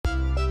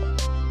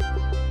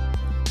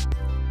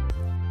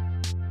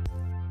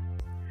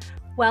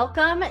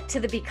Welcome to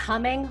the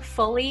Becoming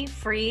Fully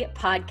Free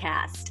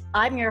podcast.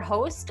 I'm your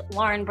host,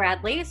 Lauren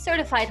Bradley,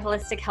 certified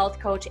holistic health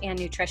coach and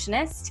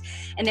nutritionist.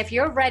 And if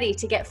you're ready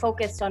to get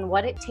focused on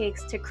what it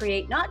takes to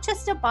create not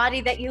just a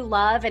body that you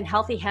love and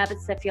healthy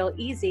habits that feel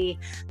easy,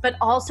 but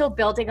also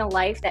building a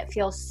life that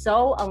feels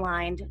so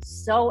aligned,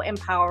 so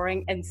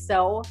empowering, and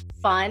so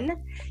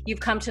fun, you've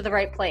come to the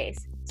right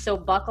place. So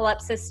buckle up,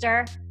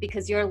 sister,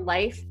 because your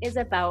life is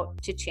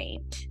about to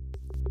change.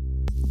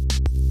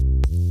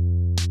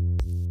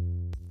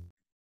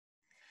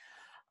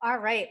 All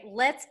right,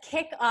 let's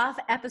kick off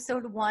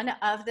episode 1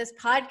 of this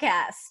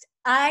podcast.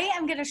 I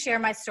am going to share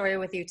my story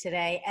with you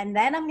today, and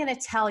then I'm going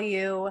to tell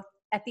you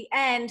at the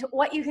end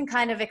what you can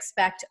kind of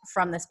expect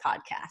from this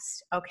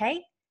podcast. Okay,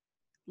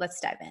 let's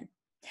dive in.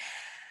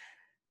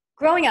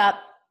 Growing up,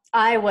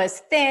 I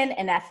was thin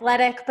and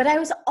athletic, but I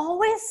was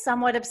always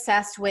somewhat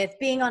obsessed with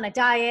being on a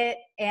diet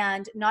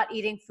and not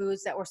eating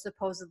foods that were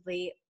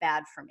supposedly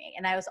bad for me.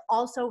 And I was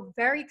also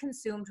very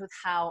consumed with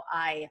how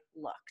I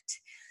looked.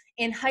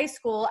 In high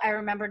school, I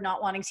remember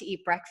not wanting to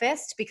eat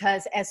breakfast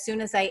because as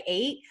soon as I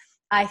ate,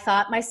 I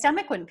thought my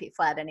stomach wouldn't be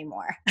flat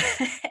anymore.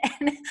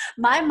 And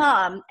my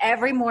mom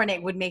every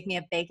morning would make me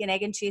a bacon,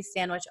 egg, and cheese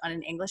sandwich on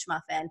an English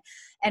muffin.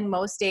 And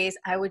most days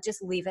I would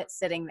just leave it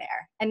sitting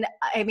there. And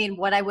I mean,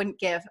 what I wouldn't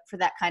give for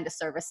that kind of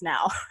service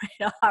now,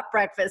 a hot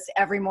breakfast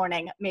every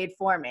morning made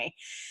for me.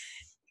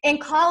 In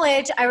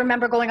college, I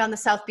remember going on the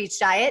South Beach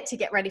diet to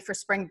get ready for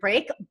spring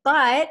break,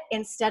 but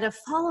instead of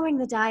following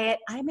the diet,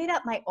 I made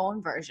up my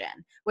own version,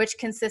 which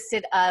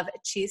consisted of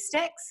cheese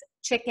sticks,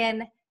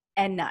 chicken,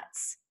 and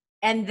nuts.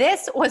 And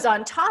this was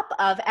on top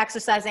of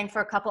exercising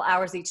for a couple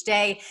hours each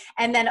day,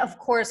 and then, of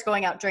course,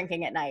 going out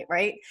drinking at night,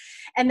 right?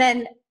 And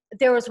then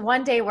there was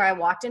one day where I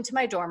walked into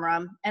my dorm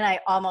room, and I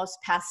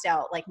almost passed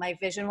out. Like, my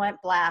vision went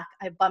black.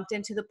 I bumped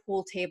into the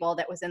pool table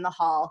that was in the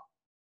hall.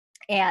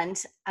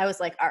 And I was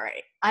like, all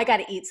right, I got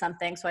to eat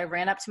something. So I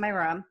ran up to my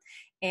room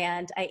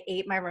and I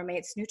ate my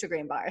roommate's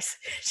Nutri-Grain bars.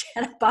 She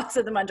had a box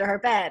of them under her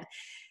bed.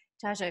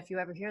 Tasha, if you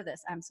ever hear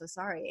this, I'm so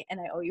sorry. And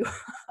I owe you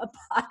a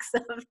box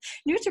of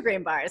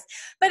Nutri-Grain bars.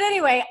 But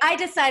anyway, I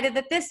decided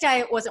that this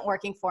diet wasn't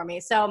working for me.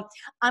 So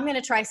I'm going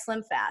to try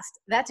Slim Fast.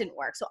 That didn't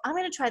work. So I'm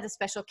going to try the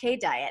Special K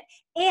diet.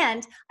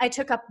 And I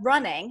took up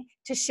running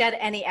to shed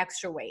any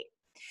extra weight.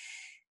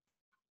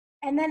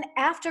 And then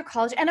after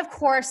college, and of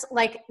course,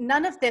 like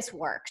none of this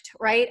worked,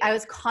 right? I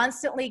was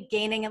constantly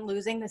gaining and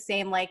losing the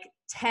same like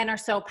 10 or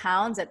so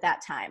pounds at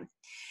that time.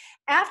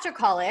 After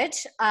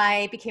college,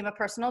 I became a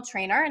personal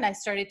trainer and I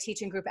started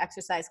teaching group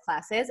exercise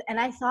classes. And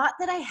I thought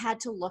that I had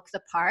to look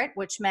the part,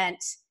 which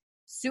meant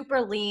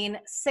super lean,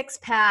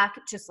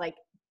 6-pack, just like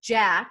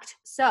jacked.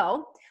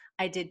 So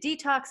I did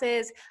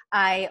detoxes.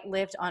 I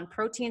lived on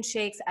protein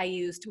shakes. I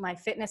used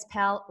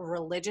MyFitnessPal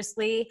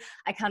religiously.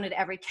 I counted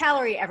every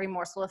calorie, every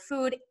morsel of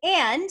food,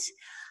 and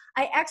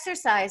I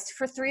exercised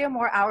for 3 or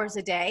more hours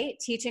a day,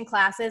 teaching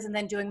classes and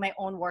then doing my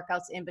own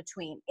workouts in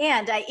between.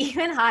 And I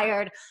even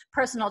hired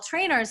personal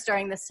trainers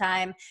during this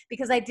time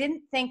because I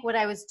didn't think what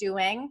I was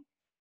doing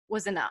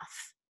was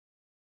enough.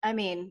 I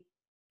mean,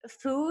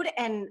 food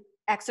and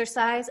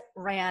exercise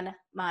ran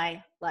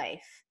my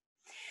life.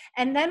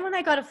 And then when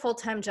I got a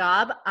full-time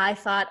job, I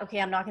thought, okay,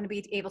 I'm not going to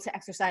be able to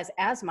exercise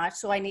as much,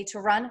 so I need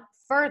to run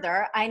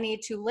further. I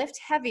need to lift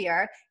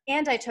heavier,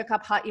 and I took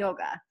up hot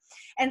yoga.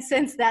 And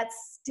since that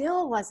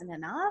still wasn't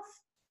enough,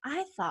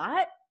 I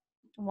thought,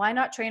 why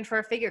not train for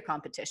a figure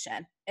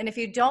competition? And if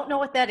you don't know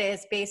what that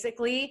is,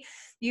 basically,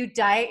 you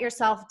diet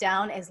yourself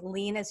down as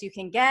lean as you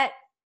can get.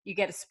 You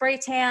get a spray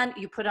tan,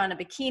 you put on a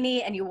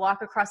bikini, and you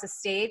walk across a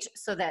stage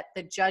so that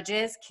the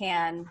judges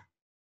can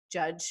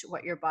judge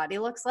what your body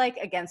looks like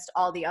against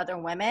all the other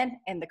women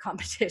in the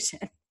competition.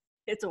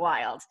 It's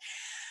wild.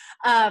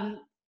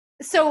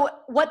 So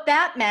what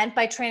that meant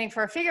by training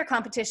for a figure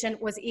competition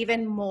was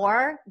even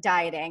more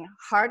dieting,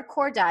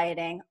 hardcore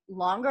dieting,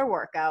 longer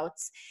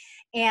workouts.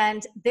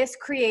 And this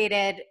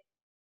created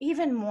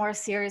even more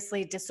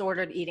seriously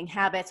disordered eating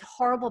habits,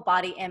 horrible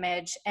body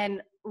image,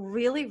 and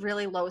really,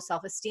 really low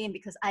self-esteem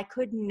because I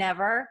could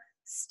never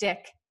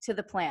stick to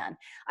the plan.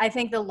 I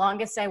think the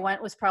longest I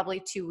went was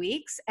probably 2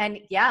 weeks. And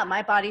yeah,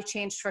 my body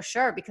changed for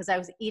sure because I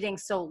was eating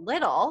so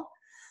little,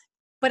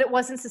 but it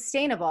wasn't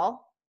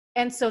sustainable.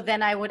 And so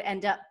then I would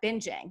end up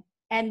binging.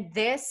 And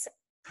this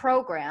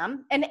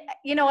program, and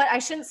you know what, I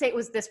shouldn't say it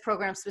was this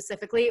program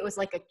specifically. It was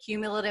like a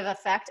cumulative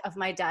effect of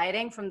my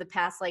dieting from the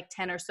past like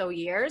 10 or so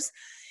years.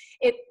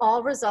 It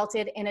all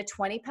resulted in a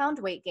 20-pound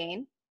weight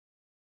gain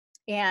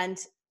and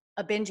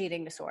a binge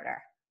eating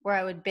disorder, where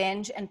I would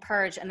binge and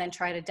purge and then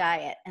try to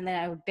diet. And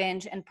then I would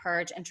binge and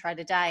purge and try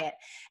to diet.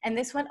 And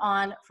this went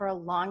on for a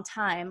long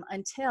time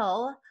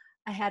until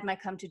I had my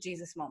come to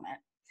Jesus moment.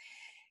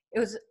 It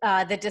was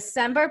the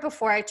December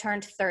before I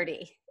turned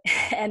 30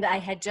 and I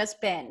had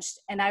just binged.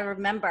 And I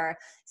remember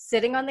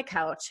sitting on the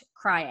couch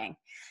crying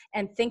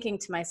and thinking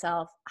to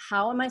myself,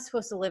 how am I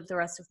supposed to live the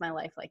rest of my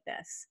life like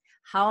this?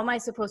 How am I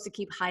supposed to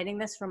keep hiding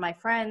this from my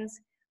friends,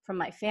 from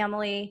my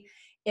family?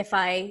 If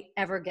I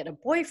ever get a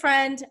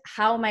boyfriend,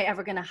 how am I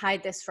ever going to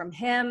hide this from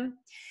him?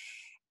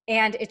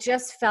 And it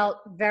just felt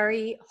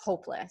very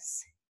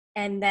hopeless.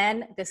 And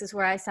then this is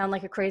where I sound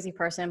like a crazy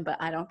person, but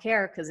I don't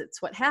care because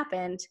it's what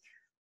happened.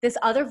 This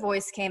other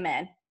voice came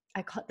in.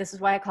 This is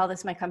why I call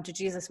this my come to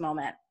Jesus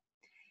moment.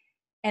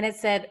 And it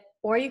said,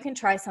 or you can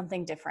try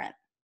something different.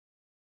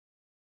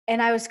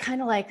 And I was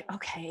kind of like,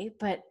 okay,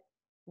 but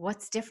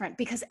what's different?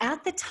 Because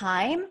at the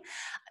time,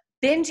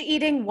 binge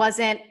eating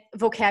wasn't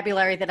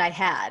vocabulary that I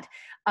had.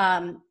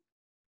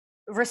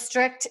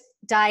 Restrict,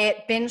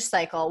 diet, binge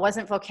cycle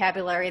wasn't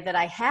vocabulary that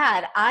I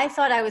had. I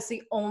thought I was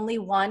the only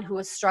one who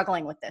was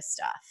struggling with this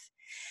stuff.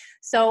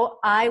 So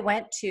I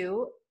went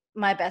to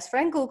my best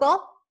friend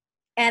Google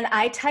and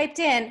I typed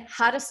in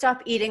how to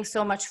stop eating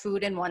so much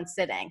food in one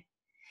sitting.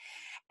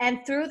 And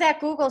through that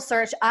Google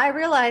search, I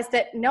realized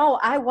that no,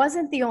 I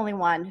wasn't the only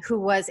one who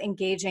was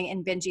engaging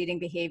in binge eating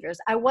behaviors.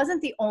 I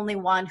wasn't the only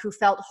one who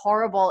felt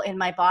horrible in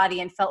my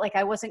body and felt like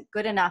I wasn't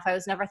good enough. I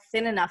was never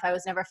thin enough. I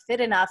was never fit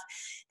enough.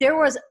 There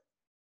was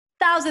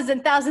thousands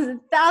and thousands and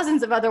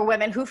thousands of other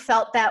women who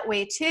felt that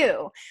way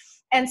too.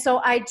 And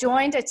so I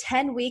joined a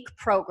 10-week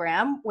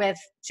program with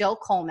Jill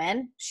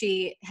Coleman.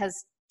 She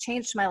has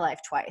changed my life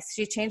twice.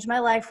 She changed my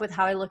life with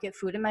how I look at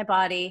food in my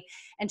body,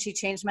 and she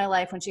changed my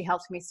life when she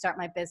helped me start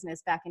my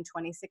business back in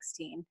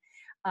 2016.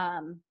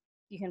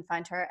 You can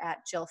find her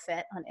at Jill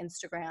Fit on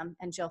Instagram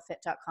and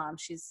jillfit.com.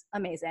 She's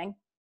amazing.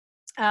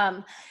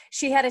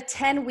 She had a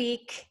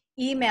 10-week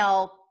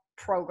email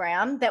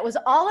program that was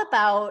all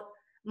about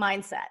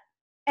mindset.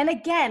 And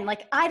again,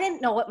 like I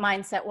didn't know what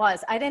mindset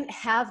was. I didn't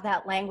have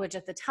that language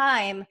at the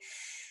time,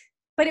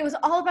 but it was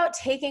all about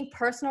taking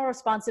personal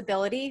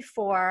responsibility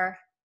for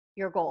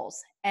your goals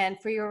and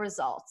for your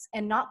results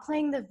and not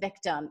playing the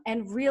victim,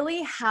 and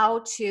really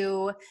how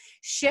to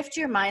shift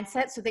your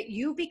mindset so that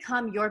you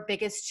become your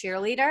biggest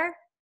cheerleader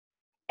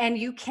and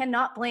you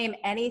cannot blame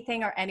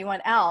anything or anyone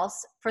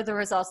else for the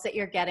results that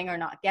you're getting or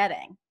not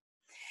getting.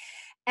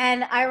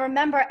 And I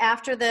remember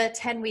after the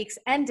 10 weeks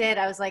ended,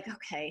 I was like,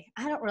 okay,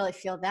 I don't really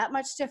feel that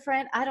much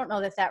different. I don't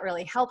know that that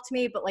really helped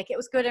me, but like it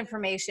was good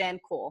information,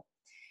 cool.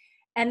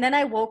 And then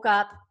I woke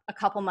up a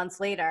couple months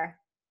later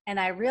and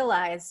I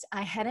realized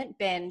I hadn't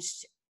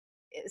binged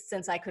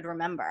since I could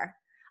remember.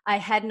 I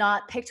had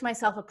not picked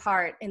myself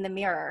apart in the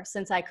mirror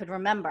since I could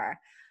remember.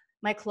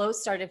 My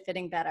clothes started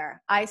fitting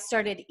better. I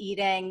started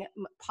eating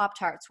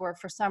Pop-Tarts were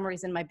for some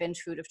reason my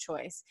binge food of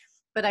choice.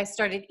 But I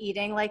started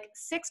eating like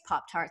 6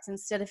 Pop-Tarts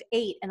instead of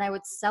 8, and I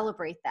would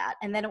celebrate that.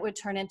 And then it would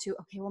turn into,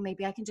 okay, well,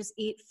 maybe I can just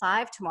eat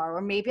 5 tomorrow,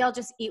 or maybe I'll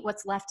just eat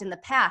what's left in the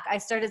pack. I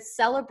started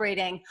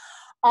celebrating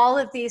all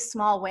of these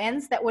small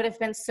wins that would have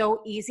been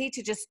so easy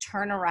to just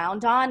turn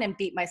around on and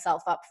beat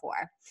myself up for.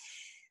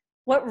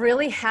 What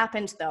really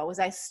happened though was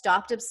I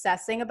stopped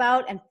obsessing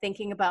about and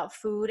thinking about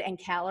food and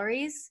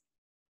calories,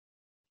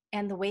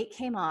 and the weight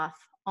came off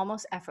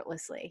almost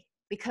effortlessly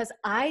because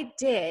I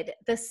did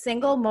the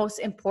single most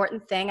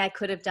important thing I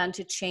could have done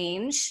to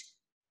change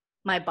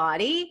my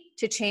body,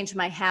 to change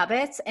my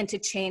habits, and to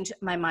change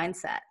my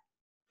mindset.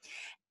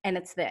 And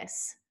it's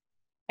this: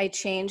 I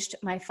changed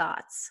my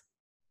thoughts,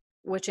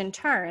 which in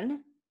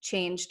turn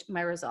changed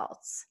my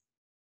results.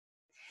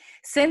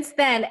 Since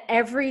then,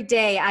 every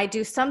day I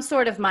do some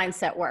sort of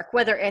mindset work,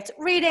 whether it's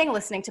reading,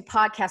 listening to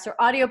podcasts or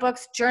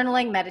audiobooks,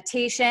 journaling,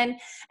 meditation,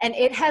 and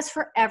it has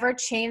forever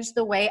changed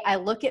the way I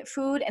look at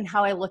food and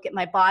how I look at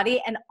my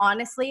body, and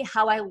honestly,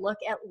 how I look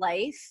at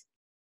life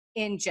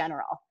in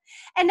general.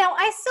 And now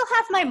I still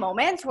have my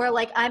moments where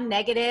like I'm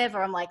negative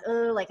or I'm like,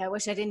 oh, like I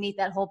wish I didn't eat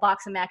that whole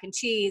box of mac and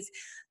cheese.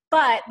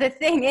 But the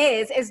thing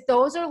is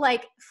those are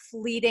like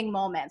fleeting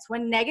moments.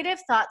 When negative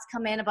thoughts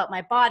come in about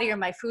my body or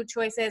my food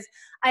choices,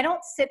 I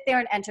don't sit there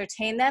and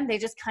entertain them. They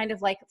just kind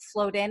of like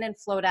float in and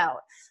float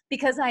out,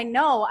 because I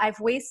know I've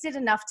wasted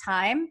enough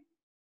time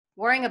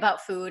worrying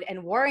about food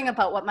and worrying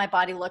about what my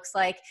body looks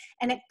like,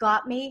 and it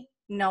got me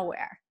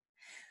nowhere.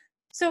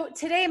 So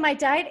today my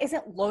diet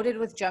isn't loaded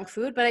with junk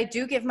food, but I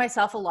do give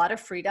myself a lot of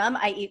freedom.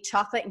 I eat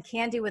chocolate and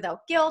candy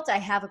without guilt. I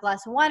have a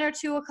glass of wine or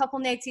two a couple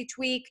nights each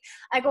week.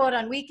 I go out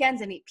on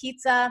weekends and eat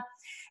pizza.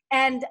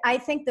 And I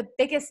think the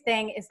biggest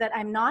thing is that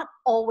I'm not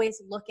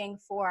always looking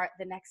for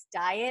the next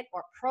diet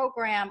or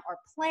program or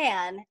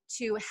plan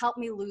to help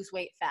me lose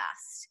weight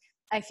fast.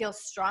 I feel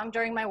strong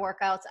during my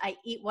workouts. I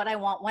eat what I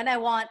want when I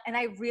want, and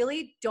I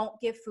really don't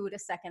give food a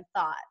second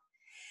thought.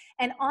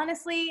 And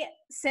honestly,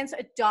 since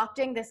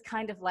adopting this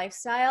kind of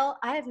lifestyle,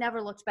 I have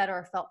never looked better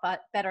or felt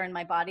better in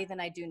my body than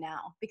I do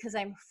now, because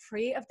I'm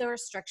free of the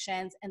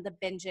restrictions and the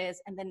binges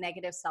and the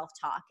negative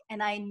self-talk.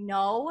 And I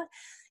know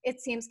it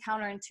seems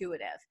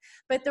counterintuitive,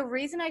 but the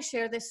reason I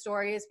share this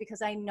story is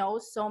because I know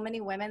so many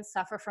women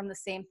suffer from the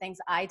same things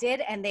I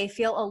did, and they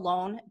feel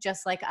alone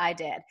just like I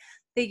did.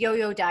 The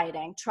yo-yo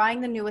dieting,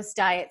 trying the newest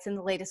diets and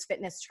the latest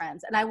fitness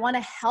trends. And I want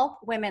to help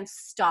women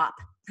stop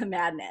the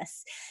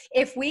madness.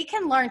 If we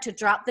can learn to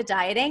drop the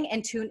dieting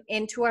and tune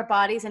into our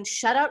bodies and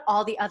shut out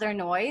all the other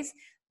noise,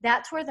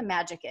 that's where the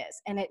magic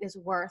is, and it is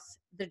worth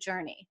the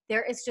journey.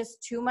 There is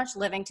just too much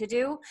living to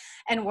do,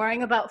 and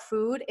worrying about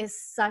food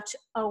is such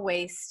a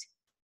waste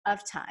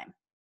of time.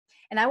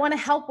 And I want to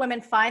help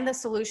women find the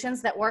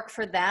solutions that work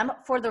for them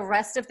for the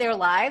rest of their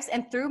lives.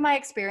 And through my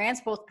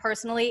experience, both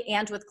personally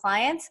and with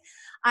clients,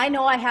 I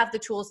know I have the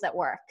tools that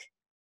work.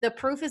 The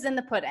proof is in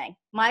the pudding.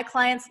 My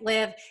clients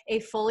live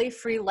a fully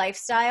free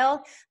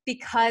lifestyle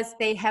because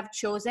they have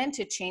chosen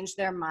to change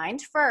their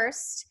mind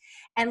first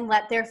and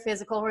let their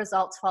physical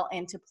results fall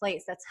into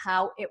place. That's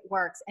how it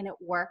works. And it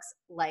works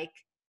like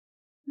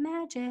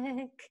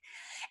magic.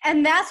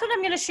 And that's what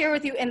I'm going to share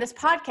with you in this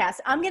podcast.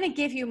 I'm going to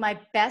give you my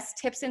best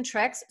tips and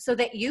tricks so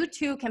that you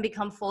too can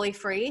become fully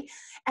free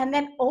and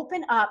then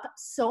open up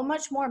so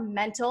much more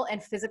mental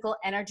and physical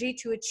energy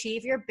to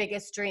achieve your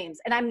biggest dreams.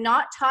 And I'm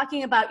not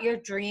talking about your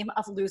dream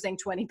of losing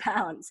 20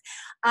 pounds.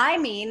 I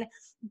mean,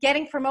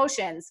 getting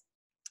promotions,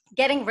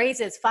 getting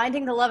raises,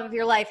 finding the love of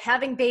your life,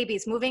 having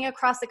babies, moving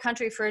across the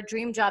country for a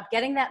dream job,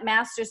 getting that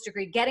master's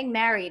degree, getting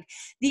married.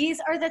 These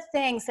are the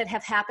things that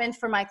have happened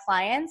for my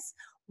clients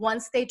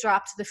once they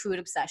dropped the food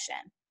obsession.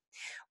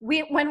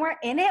 When we're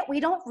in it, we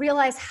don't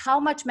realize how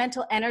much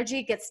mental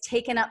energy gets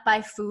taken up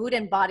by food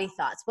and body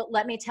thoughts. But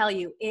let me tell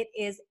you, it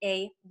is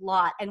a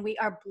lot. And we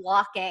are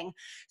blocking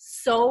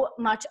so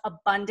much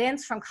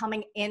abundance from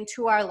coming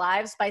into our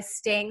lives by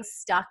staying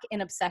stuck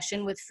in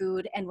obsession with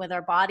food and with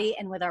our body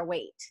and with our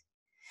weight.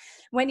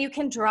 When you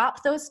can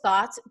drop those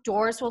thoughts,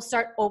 doors will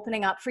start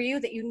opening up for you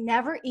that you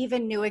never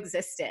even knew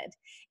existed.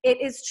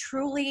 It is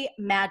truly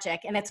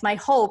magic. And it's my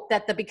hope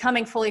that the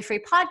Becoming Fully Free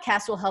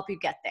podcast will help you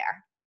get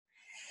there.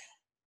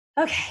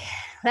 Okay,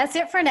 that's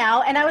it for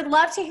now. And I would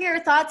love to hear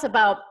your thoughts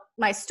about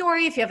my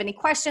story. If you have any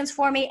questions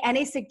for me,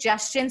 any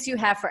suggestions you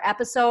have for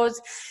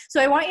episodes.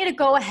 So I want you to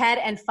go ahead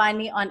and find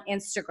me on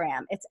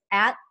Instagram. It's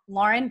at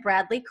Lauren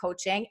Bradley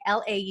Coaching,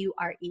 LaurenBradley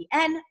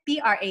Coaching,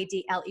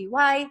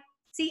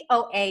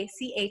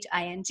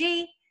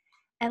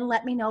 and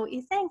let me know what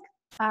you think.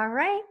 All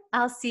right,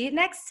 I'll see you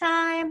next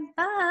time.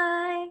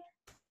 Bye.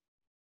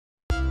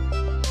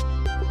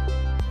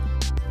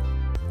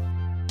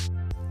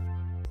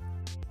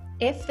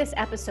 If this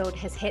episode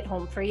has hit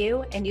home for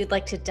you and you'd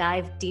like to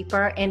dive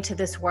deeper into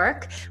this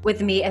work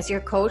with me as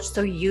your coach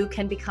so you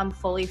can become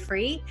fully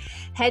free,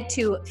 head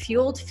to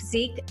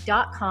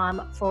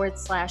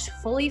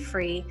fueledphysique.com/fully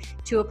free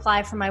to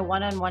apply for my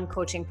one-on-one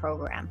coaching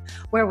program,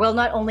 where we'll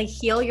not only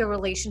heal your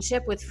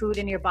relationship with food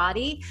in your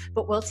body,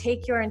 but we'll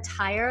take your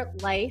entire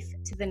life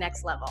to the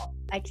next level.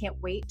 I can't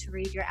wait to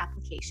read your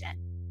application.